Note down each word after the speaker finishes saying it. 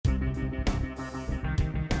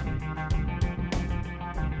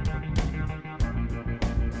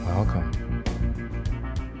Welcome.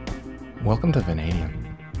 Welcome to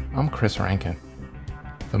Vanadium. I'm Chris Rankin.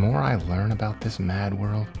 The more I learn about this mad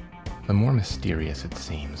world, the more mysterious it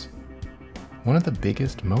seems. One of the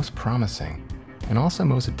biggest, most promising, and also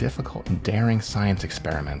most difficult and daring science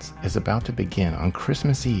experiments is about to begin on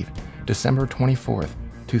Christmas Eve, December 24th,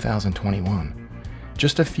 2021,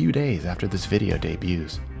 just a few days after this video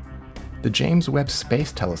debuts. The James Webb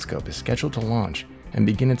Space Telescope is scheduled to launch and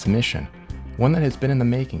begin its mission, one that has been in the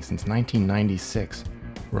making since 1996,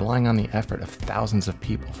 relying on the effort of thousands of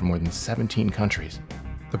people from more than 17 countries.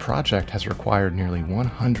 The project has required nearly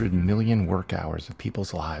 100 million work hours of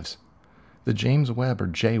people's lives. The James Webb, or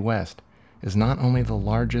JWST, is not only the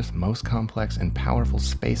largest, most complex, and powerful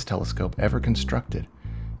space telescope ever constructed,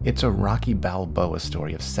 it's a Rocky Balboa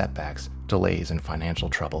story of setbacks, delays, and financial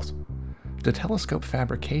troubles. The telescope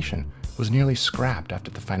fabrication was nearly scrapped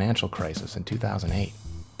after the financial crisis in 2008.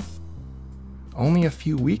 Only a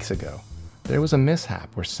few weeks ago, there was a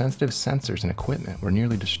mishap where sensitive sensors and equipment were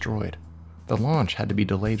nearly destroyed. The launch had to be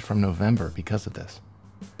delayed from November because of this.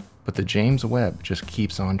 But the James Webb just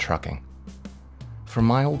keeps on trucking. From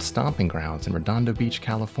my old stomping grounds in Redondo Beach,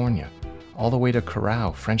 California, all the way to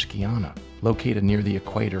Corral, French Guiana, located near the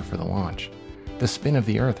equator for the launch, the spin of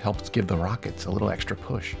the Earth helps give the rockets a little extra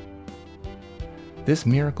push. This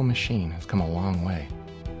miracle machine has come a long way.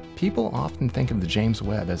 People often think of the James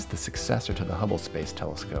Webb as the successor to the Hubble Space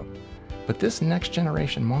Telescope, but this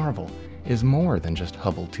next-generation marvel is more than just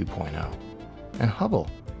Hubble 2.0. And Hubble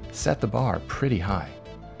set the bar pretty high.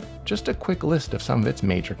 Just a quick list of some of its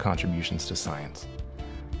major contributions to science.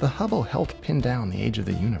 The Hubble helped pin down the age of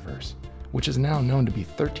the universe, which is now known to be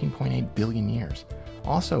 13.8 billion years,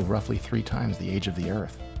 also roughly 3 times the age of the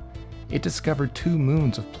Earth. It discovered 2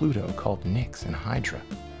 moons of Pluto called Nix and Hydra.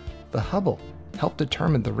 The Hubble helped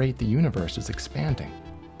determine the rate the universe is expanding.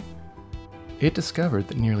 It discovered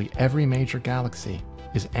that nearly every major galaxy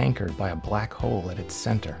is anchored by a black hole at its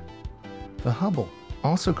center. The Hubble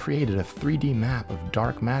also created a 3D map of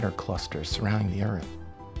dark matter clusters surrounding the Earth.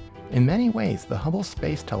 In many ways, the Hubble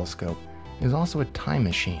Space Telescope is also a time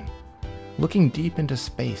machine, looking deep into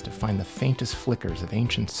space to find the faintest flickers of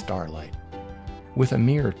ancient starlight. With a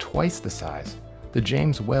mirror twice the size, the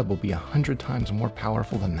James Webb will be 100 times more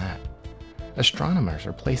powerful than that. Astronomers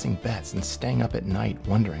are placing bets and staying up at night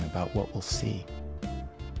wondering about what we'll see.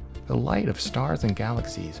 The light of stars and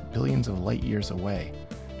galaxies billions of light years away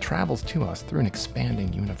travels to us through an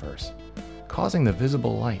expanding universe, causing the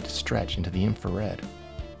visible light to stretch into the infrared.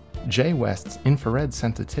 JWST's infrared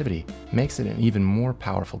sensitivity makes it an even more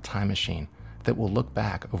powerful time machine that will look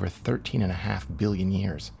back over 13.5 billion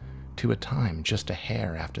years to a time just a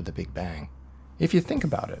hair after the Big Bang. If you think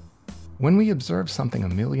about it, when we observe something a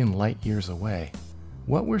million light years away,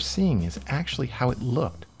 what we're seeing is actually how it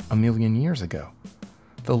looked a million years ago.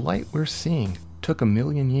 The light we're seeing took a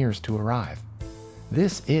million years to arrive.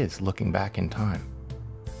 This is looking back in time.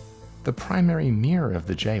 The primary mirror of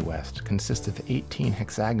the JWST consists of 18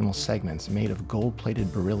 hexagonal segments made of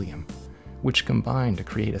gold-plated beryllium, which combine to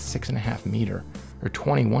create a 6.5 meter or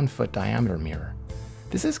 21-foot diameter mirror.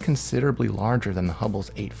 This is considerably larger than the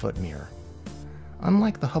Hubble's 8-foot mirror.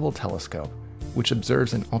 Unlike the Hubble telescope, which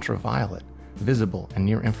observes in ultraviolet, visible, and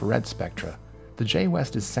near-infrared spectra, the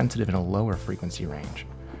JWST is sensitive in a lower frequency range,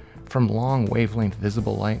 from long wavelength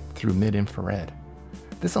visible light through mid-infrared.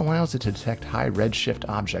 This allows it to detect high redshift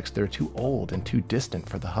objects that are too old and too distant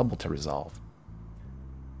for the Hubble to resolve.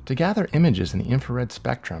 To gather images in the infrared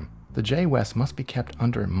spectrum, the JWST must be kept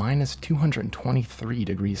under -223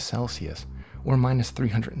 degrees Celsius or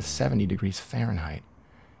 -370 degrees Fahrenheit.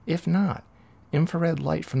 If not, infrared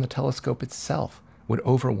light from the telescope itself would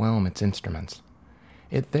overwhelm its instruments.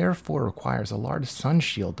 It therefore requires a large sun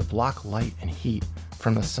shield to block light and heat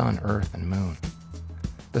from the sun, earth, and moon.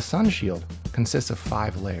 The sun shield consists of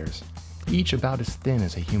 5 layers, each about as thin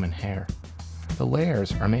as a human hair. The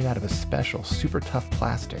layers are made out of a special super tough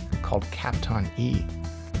plastic called Kapton E,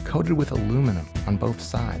 coated with aluminum on both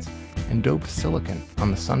sides and doped silicon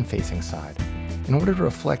on the sun-facing side, in order to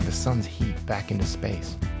reflect the sun's heat back into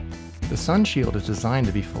space. The sun shield is designed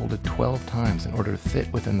to be folded 12 times in order to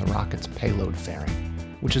fit within the rocket's payload fairing,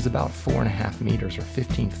 which is about 4.5 meters or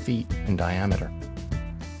 15 feet in diameter.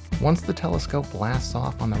 Once the telescope blasts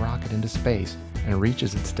off on the rocket into space and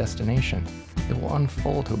reaches its destination, it will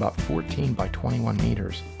unfold to about 14 by 21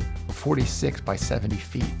 meters, or 46 by 70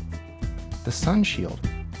 feet. The sun shield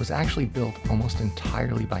was actually built almost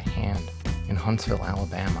entirely by hand in Huntsville,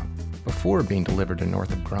 Alabama, before being delivered to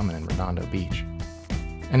Northrop Grumman in Redondo Beach.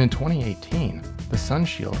 And in 2018, the sun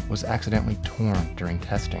shield was accidentally torn during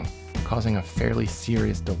testing, causing a fairly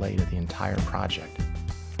serious delay to the entire project.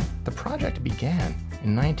 The project began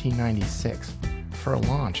in 1996 for a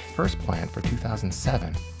launch first planned for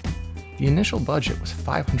 2007. The initial budget was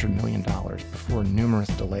 $500 million before numerous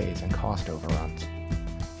delays and cost overruns.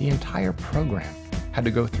 The entire program had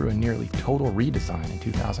to go through a nearly total redesign in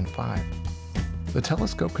 2005. The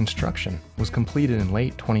telescope construction was completed in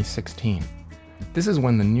late 2016. This is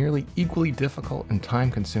when the nearly equally difficult and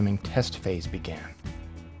time-consuming test phase began.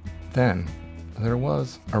 Then, there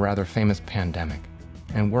was a rather famous pandemic,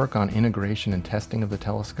 and work on integration and testing of the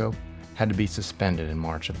telescope had to be suspended in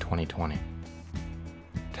March of 2020.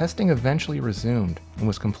 Testing eventually resumed and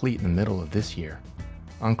was complete in the middle of this year.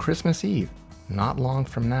 On Christmas Eve, not long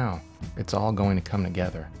from now, it's all going to come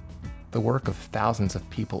together. The work of thousands of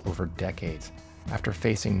people over decades, after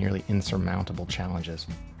facing nearly insurmountable challenges.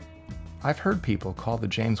 I've heard people call the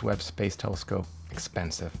James Webb Space Telescope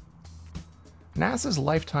expensive. NASA's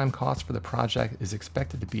lifetime cost for the project is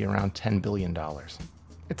expected to be around $10 billion.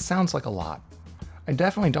 It sounds like a lot. I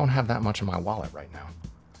definitely don't have that much in my wallet right now.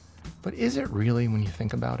 But is it really when you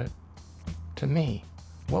think about it? To me,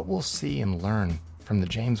 what we'll see and learn from the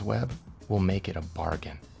James Webb will make it a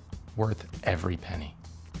bargain, worth every penny.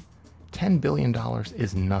 $10 billion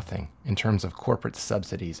is nothing in terms of corporate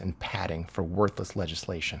subsidies and padding for worthless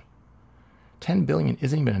legislation. $10 billion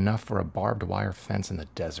isn't even enough for a barbed wire fence in the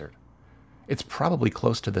desert. It's probably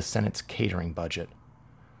close to the Senate's catering budget.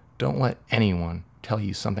 Don't let anyone tell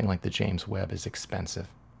you something like the James Webb is expensive.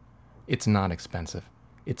 It's not expensive.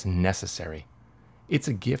 It's necessary. It's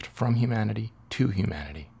a gift from humanity to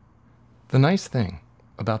humanity. The nice thing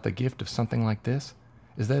about the gift of something like this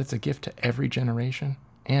is that it's a gift to every generation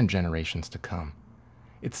and generations to come.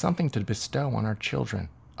 It's something to bestow on our children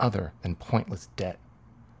other than pointless debt.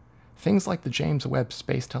 Things like the James Webb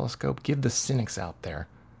Space Telescope give the cynics out there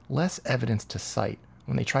less evidence to cite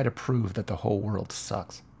when they try to prove that the whole world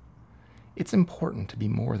sucks. It's important to be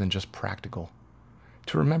more than just practical,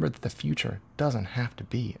 to remember that the future doesn't have to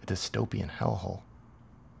be a dystopian hellhole.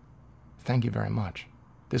 Thank you very much.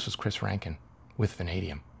 This was Chris Rankin with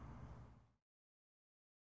Vanadium.